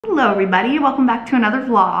Hello everybody, welcome back to another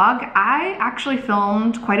vlog. I actually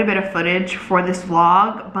filmed quite a bit of footage for this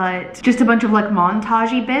vlog, but just a bunch of like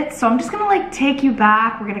montage-y bits. So I'm just gonna like take you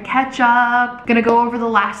back. We're gonna catch up, gonna go over the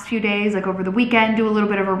last few days, like over the weekend, do a little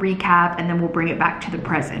bit of a recap, and then we'll bring it back to the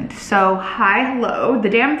present. So hi, hello. The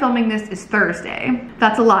day I'm filming this is Thursday.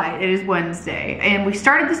 That's a lie, it is Wednesday. And we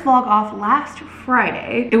started this vlog off last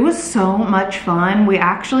Friday. It was so much fun. We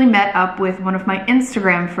actually met up with one of my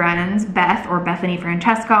Instagram friends, Beth, or Bethany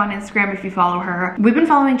Francesca on Instagram if you follow her. We've been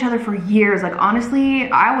following each other for years, like honestly,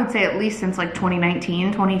 I would say at least since like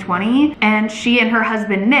 2019, 2020. And she and her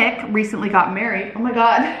husband, Nick, recently got married. Oh my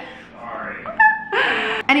God.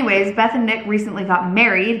 Anyways, Beth and Nick recently got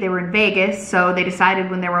married. They were in Vegas, so they decided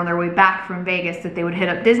when they were on their way back from Vegas that they would hit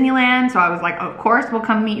up Disneyland. So I was like, of course, we'll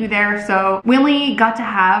come meet you there. So we only got to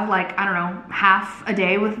have like, I don't know, half a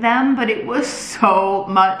day with them, but it was so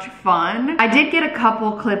much fun. I did get a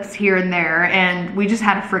couple clips here and there, and we just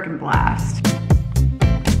had a freaking blast.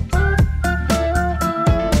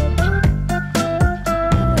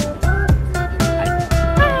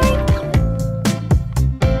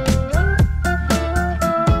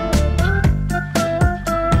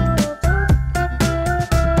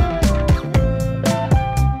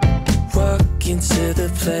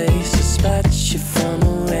 Place, dispatch you from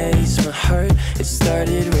a ways. My heart, it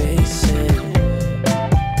started racing.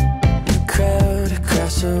 The crowd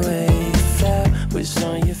across the way, flat was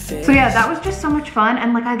on your face. So yeah, that was just so much fun,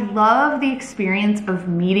 and like I love the experience of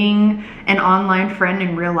meeting an online friend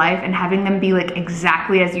in real life and having them be like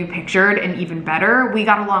exactly as you pictured and even better. We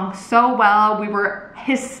got along so well. We were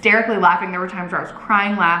hysterically laughing. There were times where I was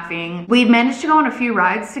crying laughing. We managed to go on a few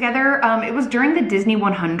rides together. It was during the Disney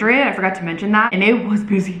 100. I forgot to mention that, and it was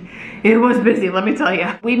busy. It was busy, let me tell you.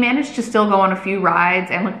 We managed to still go on a few rides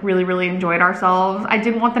and like really enjoyed ourselves. I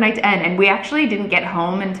didn't want the night to end, and we actually didn't get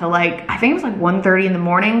home until like, I think it was like 1:30 in the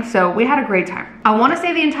morning, so we had a great time. I want to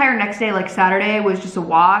say the entire next day, like Saturday, was just a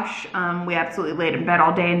wash. We absolutely laid in bed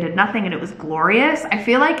all day and did nothing, and it was glorious. I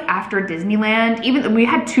feel like after Disneyland, even we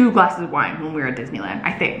had 2 glasses of wine when we were at Disneyland,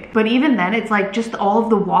 I think. But even then, it's like just all of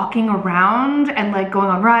the walking around and like going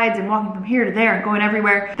on rides and walking from here to there and going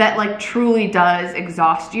everywhere that like truly does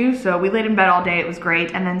exhaust you. So we laid in bed all day, it was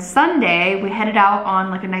great. And then Sunday, we headed out on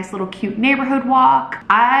like a nice little cute neighborhood walk.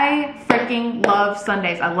 I freaking love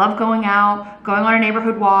Sundays. I love going out, going on a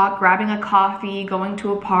neighborhood walk, grabbing a coffee, going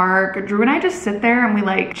to a park. Drew and I just sit there and we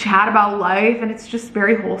like chat about life, and it's just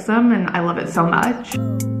very wholesome, and I love it so much.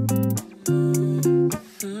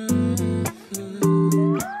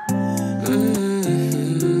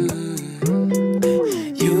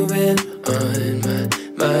 You've been on my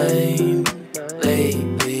mind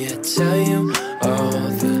lately, I tell you all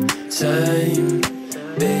the time,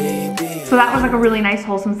 baby. So that was like a really nice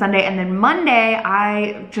wholesome Sunday. And then Monday,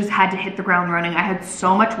 I just had to hit the ground running. I had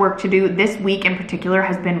so much work to do. This week in particular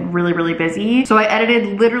has been really busy. So I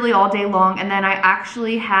edited literally all day long, and then I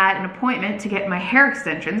actually had an appointment to get my hair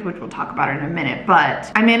extensions, which we'll talk about in a minute. But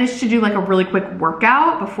I managed to do like a really quick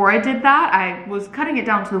workout. Before I did that, I was cutting it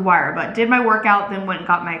down to the wire, but did my workout, then went and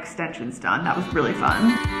got my extensions done. That was really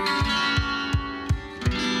fun.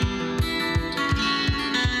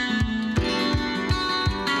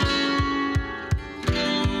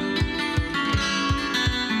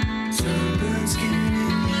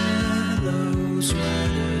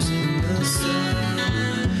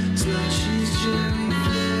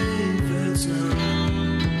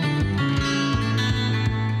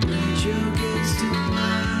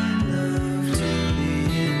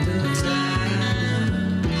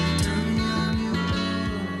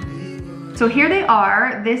 So here they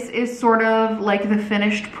are. This is sort of like the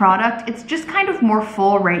finished product. It's just kind of more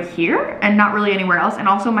full right here and not really anywhere else. And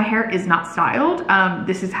also my hair is not styled.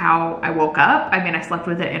 This is how I woke up. I mean, I slept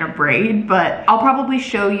with it in a braid, but I'll probably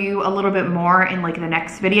show you a little bit more in like the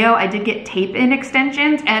next video. I did get tape-in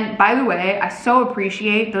extensions. And by the way, I so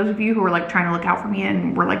appreciate those of you who are like trying to look out for me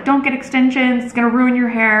and were like, don't get extensions, it's gonna ruin your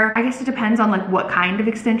hair. I guess it depends on like what kind of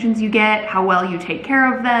extensions you get, how well you take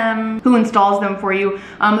care of them, who installs them for you.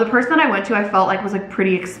 The person that I went to, I felt like was like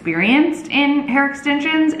pretty experienced in hair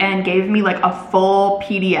extensions and gave me like a full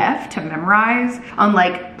PDF to memorize on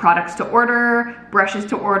like products to order, brushes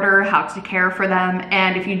to order, how to care for them.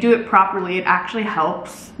 And if you do it properly, it actually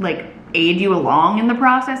helps like aid you along in the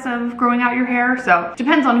process of growing out your hair. So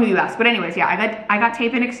depends on who you ask. But anyways, yeah, I got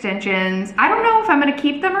tape-in extensions. I don't know if I'm gonna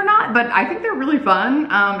keep them or not, but I think they're really fun.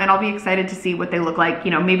 And I'll be excited to see what they look like.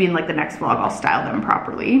 You know, maybe in like the next vlog, I'll style them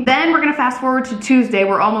properly. Then we're gonna fast forward to Tuesday.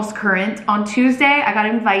 We're almost current. On Tuesday, I got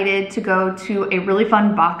invited to go to a really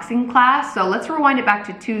fun boxing class. So let's rewind it back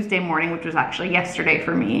to Tuesday morning, which was actually yesterday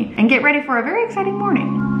for me, and get ready for a very exciting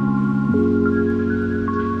morning.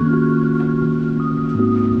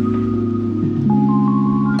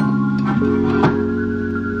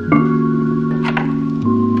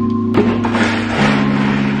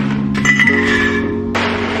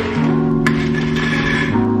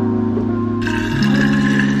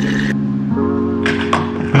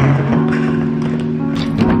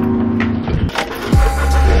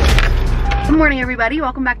 everybody,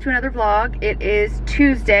 welcome back to another vlog. It is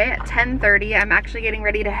Tuesday at 10:30. I'm actually getting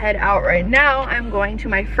ready to head out right now. I'm going to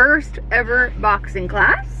my first ever boxing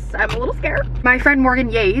class. I'm a little scared. My friend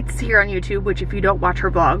Morgan Yates here on YouTube, which if you don't watch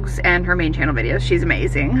her vlogs and her main channel videos, she's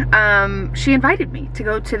amazing. She invited me to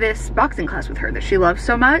go to this boxing class with her that she loves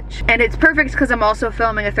so much. And it's perfect because I'm also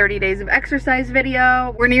filming a 30 days of exercise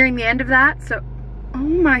video. We're nearing the end of that, so, oh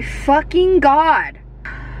my fucking God.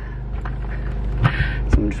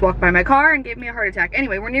 Someone just walked by my car and gave me a heart attack.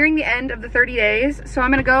 Anyway, we're nearing the end of the 30 days, so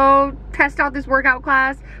I'm gonna go test out this workout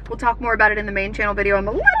class. We'll talk more about it in the main channel video. I'm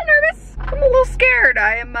a little nervous. I'm a little scared.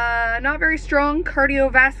 I am not very strong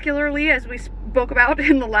cardiovascularly, as we spoke about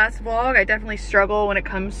in the last vlog. I definitely struggle when it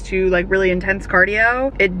comes to like really intense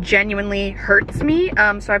cardio. It genuinely hurts me,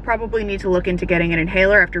 so I probably need to look into getting an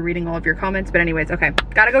inhaler after reading all of your comments. But anyways, okay,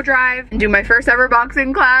 gotta go drive and do my first ever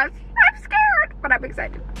boxing class. I'm scared, but I'm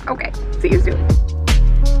excited. Okay, see you soon.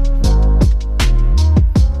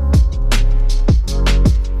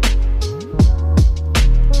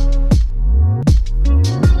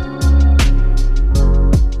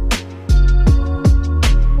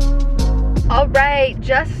 All right,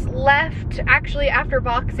 just left. Actually, after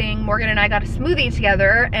boxing, Morgan and I got a smoothie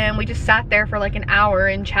together and we just sat there for like an hour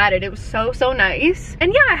and chatted. It was so nice.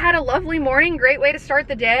 And yeah, I had a lovely morning. Great way to start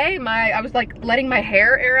the day. I was like letting my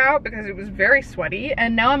hair air out because it was very sweaty,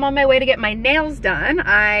 and now I'm on my way to get my nails done.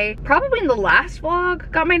 I probably in the last vlog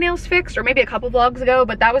got my nails fixed, or maybe a couple vlogs ago,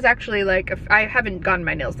 but that was actually like, I haven't gotten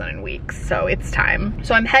my nails done in weeks, so it's time.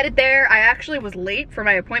 So I'm headed there. I actually was late for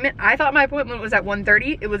my appointment. I thought my appointment was at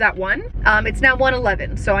 1:30. It was at 1. It's now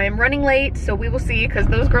 1:11, so I am running late, so we will see, because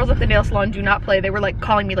those girls at the nail salon do not play. They were like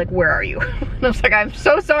calling me like, where are you? And I was like, I'm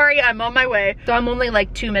so sorry, I'm on my way. So I'm only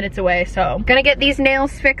like 2 minutes away, so I'm gonna get these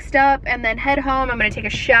nails fixed up and then head home. I'm gonna take a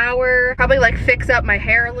shower, probably like fix up my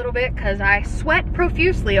hair a little bit because I sweat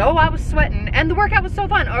profusely. Oh, I was sweating, and the workout was so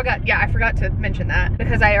fun. Oh God, yeah, I forgot to mention that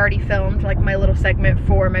because I already filmed like my little segment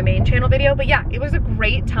for my main channel video. But yeah, it was a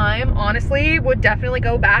great time. Honestly, would definitely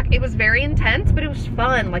go back. It was very intense, but it was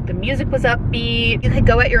fun. Like the music was upbeat, you could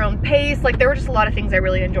go at your own pace. Like there were just a lot of things I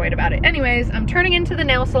really enjoyed about it. Anyways, I'm turning into the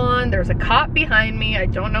nail salon. There's a cop behind me. I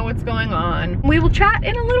don't know what's going on. We will chat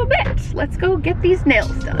in a little bit. Let's go get these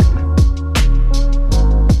nails done.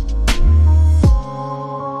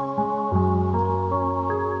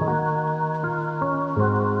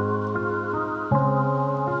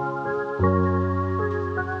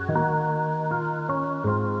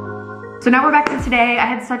 So now we're back to today. I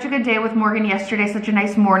had such a good day with Morgan yesterday, such a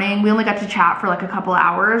nice morning. We only got to chat for like a couple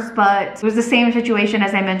hours, but it was the same situation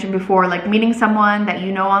as I mentioned before, like meeting someone that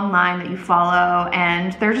you know online, that you follow,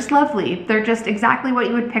 and they're just lovely. They're just exactly what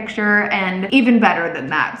you would picture and even better than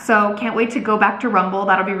that. So can't wait to go back to Rumble.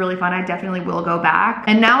 That'll be really fun. I definitely will go back.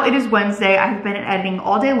 And now it is Wednesday. I've been editing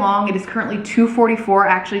all day long. It is currently 2:44.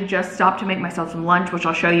 I actually just stopped to make myself some lunch, which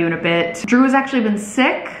I'll show you in a bit. Drew has actually been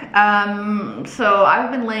sick, so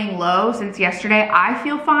I've been laying low since yesterday. I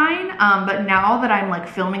feel fine, but now that I'm like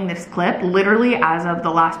filming this clip, literally as of the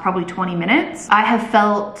last probably 20 minutes, I have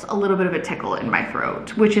felt a little bit of a tickle in my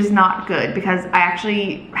throat, which is not good because I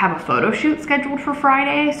actually have a photo shoot scheduled for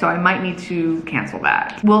Friday, so I might need to cancel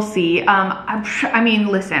that. We'll see. I mean,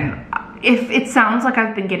 listen, if it sounds like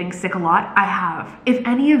I've been getting sick a lot, I have. If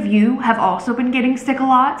any of you have also been getting sick a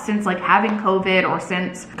lot since like having COVID or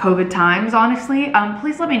since COVID times, honestly,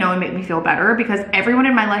 please let me know and make me feel better, because everyone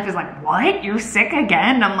in my life is like, what? You're sick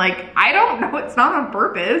again? I'm like, I don't know, it's not on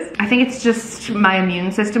purpose. I think it's just my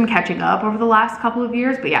immune system catching up over the last couple of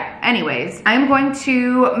years. But yeah, anyways, I'm going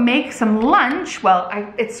to make some lunch. Well,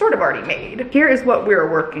 it's sort of already made. Here is what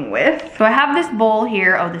we're working with. So I have this bowl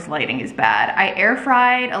here. Oh, this lighting is bad. I air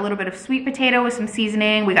fried a little bit of sweet potato with some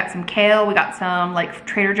seasoning. We got some kale. We got some like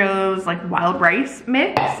Trader Joe's like wild rice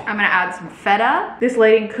mix. I'm gonna add some feta. This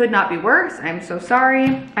lighting could not be worse. I'm so sorry.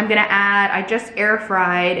 I'm gonna add, I just air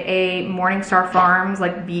fried a Morningstar Farms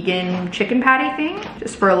like vegan chicken patty thing,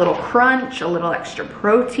 just for a little crunch, a little extra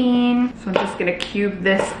protein. So I'm just gonna cube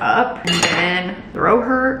this up and then throw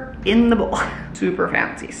her in the bowl. Super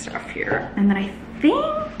fancy stuff here. And then I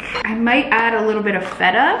think I might add a little bit of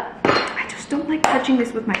feta. I just don't like touching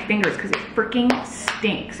this with my fingers because it freaking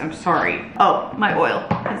stinks. I'm sorry. Oh, my oil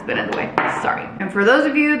has been in the way. Sorry. And for those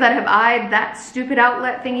of you that have eyed that stupid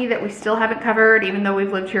outlet thingy that we still haven't covered, even though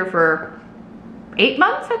we've lived here for 8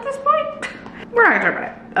 months at this point, we're not gonna talk about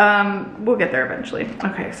it. We'll get there eventually.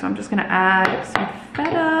 Okay, so I'm just gonna add some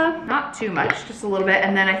feta, not too much, just a little bit.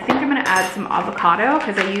 And then I think I'm gonna add some avocado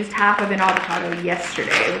because I used half of an avocado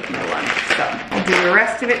yesterday with my lunch. So I'll do the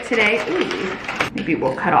rest of it today. Ooh, maybe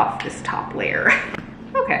we'll cut off this top layer.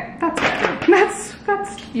 Okay, that's better.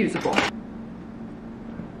 That's usable.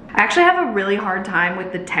 I actually have a really hard time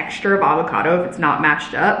with the texture of avocado if it's not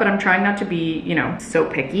mashed up, but I'm trying not to be, you know, so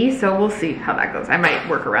picky. So we'll see how that goes. I might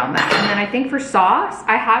work around that. And then I think for sauce,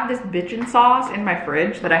 I have this bitchin' sauce in my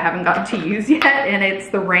fridge that I haven't gotten to use yet, and it's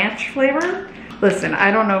the ranch flavor. Listen,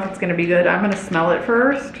 I don't know if it's gonna be good. I'm gonna smell it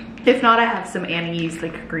first. If not, I have some Annie's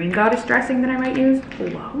like green goddess dressing that I might use.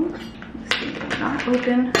 Hello? This thing is not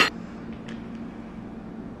open.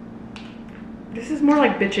 This is more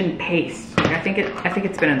like bitchin' paste. I think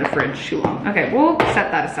it's been in the fridge too long. Okay, we'll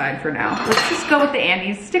set that aside for now. Let's just go with the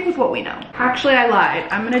Annie's, stick with what we know. Actually, I lied.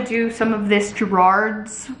 I'm gonna do some of this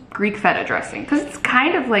Gerard's Greek feta dressing, because it's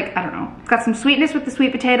kind of like, I don't know, it's got some sweetness with the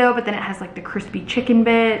sweet potato, but then it has like the crispy chicken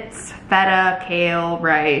bits, feta, kale,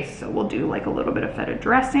 rice. So we'll do like a little bit of feta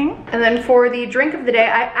dressing. And then for the drink of the day,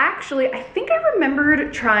 I think I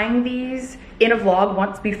remembered trying these in a vlog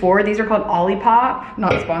once before. These are called Olipop,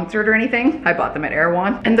 not sponsored or anything. I bought them at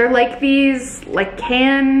Erewhon. And they're like these like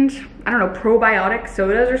canned, I don't know, probiotic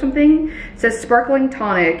sodas or something. It says sparkling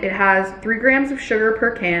tonic. It has 3 grams of sugar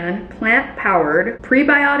per can, plant powered,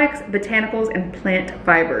 prebiotics, botanicals, and plant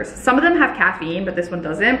fibers. Some of them have caffeine, but this one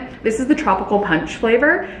doesn't. This is the tropical punch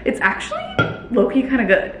flavor. It's actually low-key kind of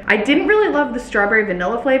good. I didn't really love the strawberry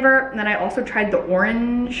vanilla flavor, and then I also tried the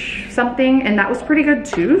orange something, and that was pretty good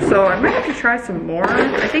too, so I might have to try some more.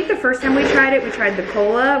 I think the first time we tried it, we tried the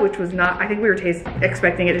cola, which was not, I think we were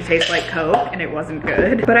expecting it to taste like Coke, and it wasn't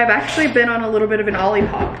good. But I've actually been on a little bit of an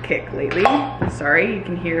Olipop kick lately. Sorry, you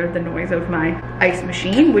can hear the noise of my ice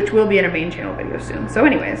machine, which will be in a main channel video soon. So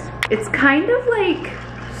anyways, it's kind of like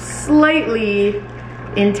slightly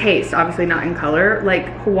in taste, obviously not in color, like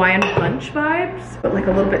Hawaiian Punch vibes, but like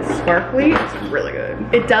a little bit sparkly. It's really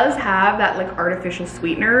good. It does have that like artificial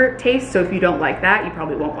sweetener taste, so if you don't like that, you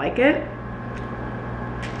probably won't like it.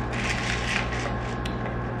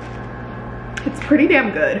 It's pretty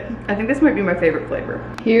damn good. I think this might be my favorite flavor.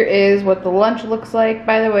 Here is what the lunch looks like,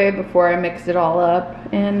 by the way, before I mix it all up,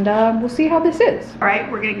 and we'll see how this is. All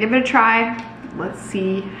right, we're gonna give it a try. Let's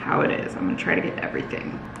see how it is. I'm gonna try to get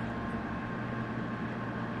everything.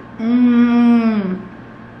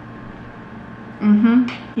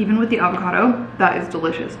 Even with the avocado, that is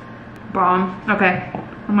delicious. Bomb. Okay,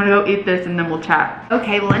 I'm gonna go eat this and then we'll chat.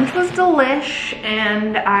 Okay, lunch was delish,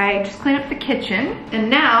 and I just cleaned up the kitchen, and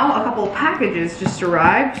now a couple of packages just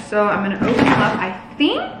arrived, so I'm gonna open them up. I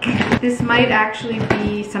think this might actually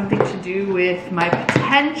be something to do with my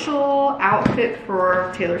potential outfit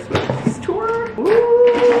for Taylor Swift's tour.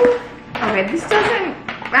 Ooh. Okay, this doesn't,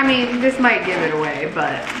 I mean, this might give it away,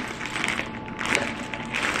 but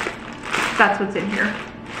that's what's in here.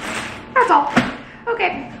 That's all.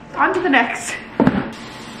 Okay, on to the next.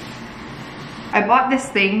 I bought this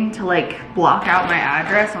thing to like block out my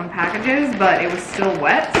address on packages, but it was still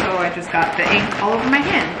wet, so I just got the ink all over my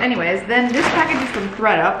hand. Anyways, then this package is from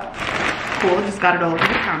ThredUp. Cool, just got it all over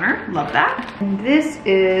the counter. Love that. And this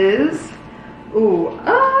is, ooh,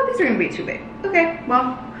 these are gonna be too big. Okay,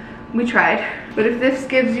 well, we tried. But if this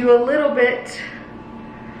gives you a little bit,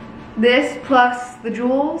 this plus the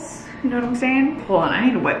jewels, you know what I'm saying? Hold on, I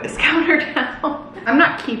need to wipe this counter down. I'm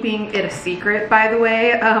not keeping it a secret, by the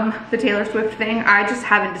way, the Taylor Swift thing. I just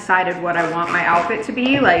haven't decided what I want my outfit to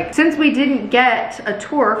be. Like, since we didn't get a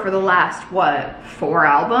tour for the last, what, 4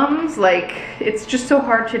 albums? Like, it's just so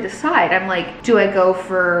hard to decide. I'm like, do I go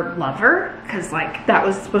for Lover? Because like, that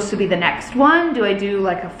was supposed to be the next one. Do I do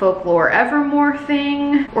like a Folklore Evermore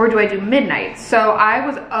thing? Or do I do Midnight? So I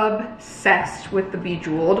was obsessed with the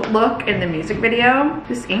Bejeweled look in the music video.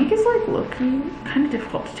 This ink is like looking kind of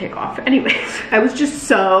difficult to take off. Anyways, I was just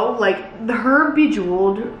so like, her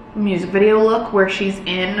Bejeweled music video look where she's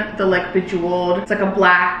in the like bejeweled, it's like a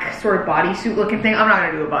black sort of bodysuit looking thing. I'm not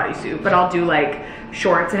gonna do a bodysuit, but I'll do like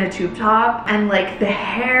shorts and a tube top, and like the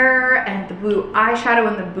hair and the blue eyeshadow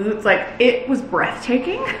and the boots, like it was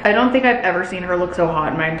breathtaking. I don't think I've ever seen her look so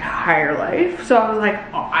hot in my entire life. So I was like,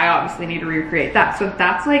 oh, I obviously need to recreate that. So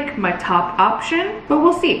that's like my top option, but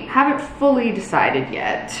we'll see. Haven't fully decided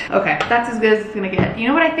yet. Okay, that's as good as it's gonna get. You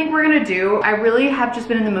know what I think we're gonna do? I really have just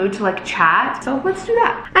been in the mood to like chat, so let's do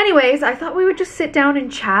that. Anyways, I thought we would just sit down and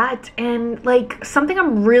chat, and like something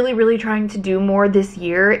I'm really trying to do more this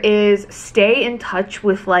year is stay in touch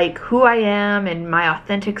with like who I am and my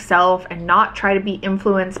authentic self, and not try to be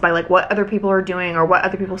influenced by like what other people are doing or what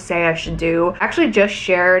other people say I should do. I actually just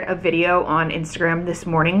shared a video on Instagram this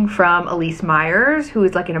morning from Elise Myers, who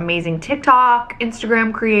is like an amazing TikTok,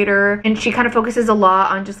 Instagram creator, and she kind of focuses a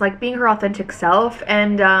lot on just like being her authentic self.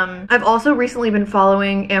 And I've also recently been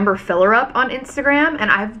following Amber Fillerup on Instagram,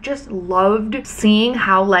 and I've I've just loved seeing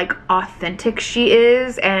how like authentic she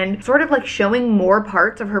is and sort of like showing more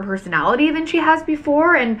parts of her personality than she has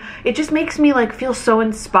before, and it just makes me like feel so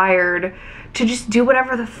inspired to just do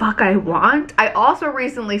whatever the fuck I want. I also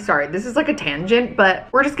recently, sorry, this is like a tangent, but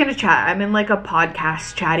we're just gonna chat. I'm in like a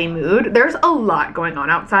podcast chatty mood. There's a lot going on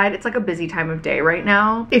outside. It's like a busy time of day right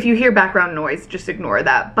now. If you hear background noise, just ignore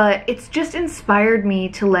that. But it's just inspired me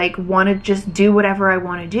to like want to just do whatever I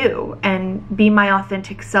want to do and be my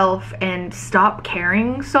authentic self and stop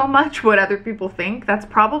caring so much what other people think. That's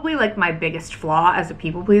probably like my biggest flaw as a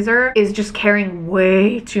people pleaser, is just caring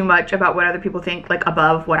way too much about what other people think, like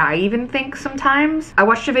above what I even think sometimes. I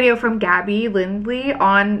watched a video from Gabby Lindley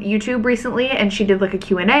on YouTube recently, and she did like a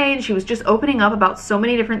Q&A, and she was just opening up about so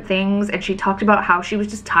many different things, and she talked about how she was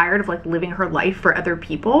just tired of like living her life for other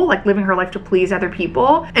people, like living her life to please other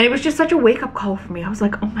people. And it was just such a wake-up call for me. I was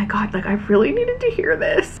like, oh my god, like I really needed to hear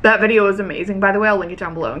this. That video was amazing, by the way. I'll link it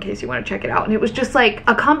down below in case you want to check it out. And it was just like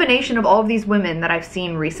a combination of all of these women that I've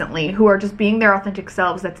seen recently who are just being their authentic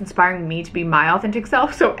selves that's inspiring me to be my authentic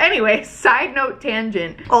self. So anyway, side note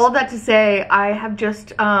tangent, all of that to say, I have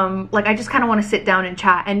just like I just kind of want to sit down and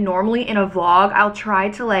chat. And normally in a vlog I'll try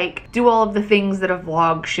to like do all of the things that a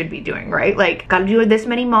vlog should be doing, right? Like gotta do this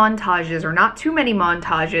many montages or not too many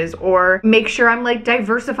montages, or make sure I'm like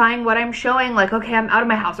diversifying what I'm showing, like okay, I'm out of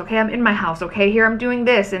my house, okay, I'm in my house, okay, here I'm doing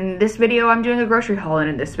this, in this video I'm doing a grocery haul, and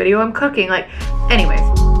in this video I'm cooking. Like anyways,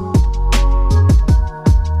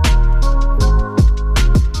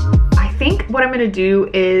 I think what I'm gonna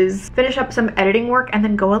do is finish up some editing work and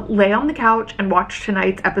then go lay on the couch and watch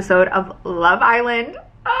tonight's episode of Love Island.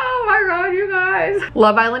 Oh my god, you guys.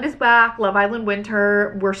 Love Island is back. Love Island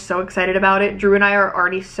Winter. We're so excited about it. Drew and I are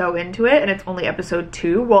already so into it, and it's only episode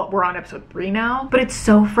 2. Well, we're on episode 3 now. But it's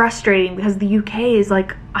so frustrating because the UK is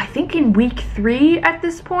like, I think in week 3 at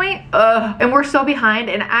this point. And we're so behind.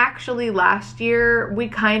 And actually last year, we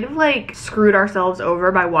kind of like screwed ourselves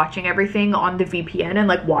over by watching everything on the VPN and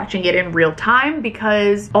like watching it in real time,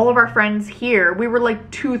 because all of our friends here, we were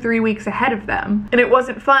like 2-3 weeks ahead of them. And it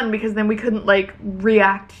wasn't fun because then we couldn't like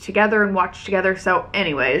react together and watch together. So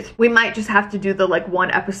anyways, we might just have to do the like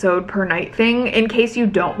 1 episode per night thing. In case you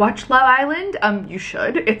don't watch Love Island, you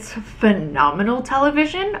should. It's phenomenal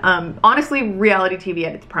television. Honestly, reality TV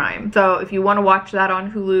at its prime. So if you want to watch that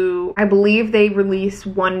on Hulu, I believe they release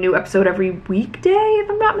 1 new episode every weekday if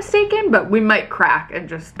I'm not mistaken, but we might crack and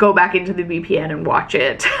just go back into the VPN and watch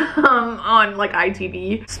it on like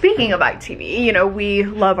ITV. Speaking of ITV, you know, we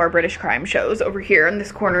love our British crime shows over here in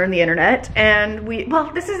this corner in the internet, and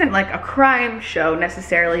well, this isn't like a crime show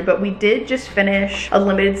necessarily, but we did just finish a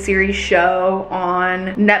limited series show on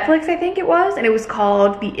Netflix, I think it was, and it was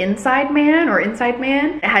called The Inside Man or Inside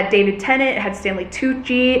Man. It had David Tennant, it had Stanley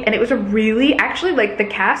Tucci, and it was a really, actually like the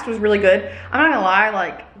cast was really good. I'm not gonna lie,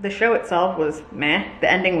 like the show itself was meh.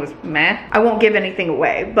 The ending was meh. I won't give anything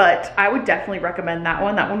away, but I would definitely recommend that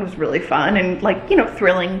one. That one was really fun and like, you know,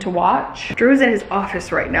 thrilling to watch. Drew's in his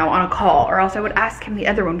office right now on a call, or else I would ask him the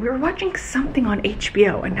other one. We were watching something on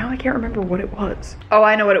HBO and now I can't remember what it was. Oh,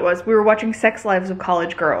 I know what it was. We were watching Sex Lives of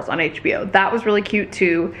College Girls on HBO. That was really cute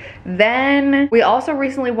too. Then we also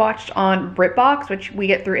recently watched on BritBox, which we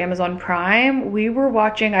get through Amazon Prime. We were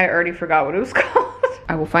watching, I already forgot what it was called.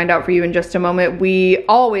 I will find out for you in just a moment. We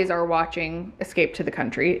always are watching Escape to the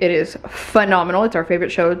Country. It is phenomenal. It's our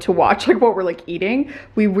favorite show to watch, like what we're like eating.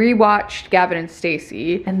 We rewatched Gavin and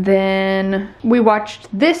Stacey, and then we watched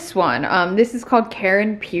this one. This is called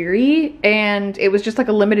Karen Peary, and it was just like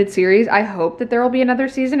a limited series. I hope that there will be another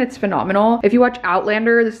season. It's phenomenal. If you watch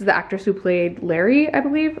Outlander, this is the actress who played Larry, I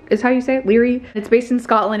believe is how you say it, Leary. It's based in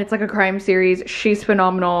Scotland. It's like a crime series. She's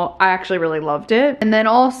phenomenal. I actually really loved it. And then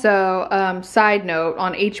also, side note,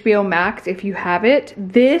 on HBO Max, if you have it,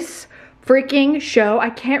 this freaking show, I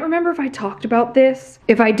can't remember if I talked about this.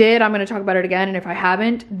 If I did, I'm gonna talk about it again, and if I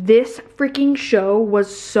haven't, this freaking show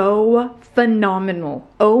was so phenomenal.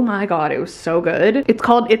 Oh my god, it was so good. It's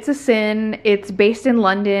called It's a Sin. It's based in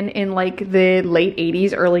London in like the late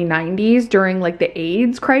 80s, early 90s during like the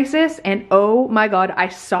AIDS crisis, and oh my god, I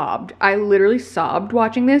sobbed. I literally sobbed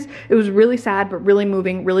watching this. It was really sad, but really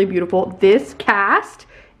moving, really beautiful. This cast,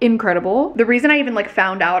 incredible. The reason I even like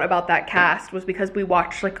found out about that cast was because we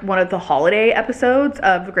watched like one of the holiday episodes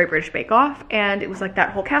of The Great British Bake Off, and it was like that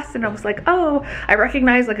whole cast, and I was like, oh, I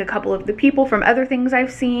recognize like a couple of the people from other things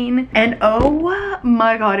I've seen, and oh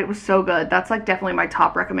my god, it was so good. That's like definitely my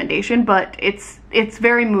top recommendation, but it's it's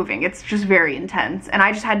very moving. It's just very intense. And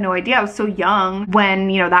I just had no idea. I was so young when,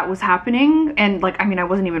 you know, that was happening. And like, I mean, I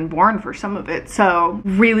wasn't even born for some of it. So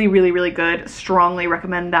really, really, really good. Strongly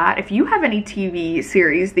recommend that. If you have any TV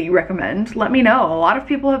series that you recommend, let me know. A lot of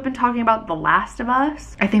people have been talking about The Last of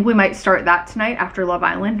Us. I think we might start that tonight after Love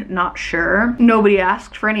Island. Not sure. Nobody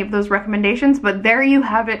asked for any of those recommendations, but there you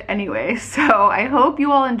have it anyway. So I hope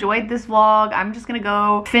you all enjoyed this vlog. I'm just gonna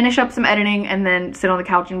go finish up some editing and then sit on the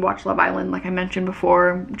couch and watch Love Island like I mentioned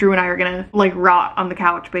before. Drew and I are gonna like rot on the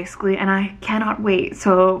couch basically, and I cannot wait.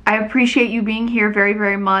 So I appreciate you being here very,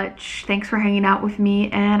 very much. Thanks for hanging out with me,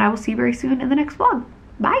 and I will see you very soon in the next vlog.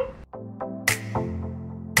 Bye.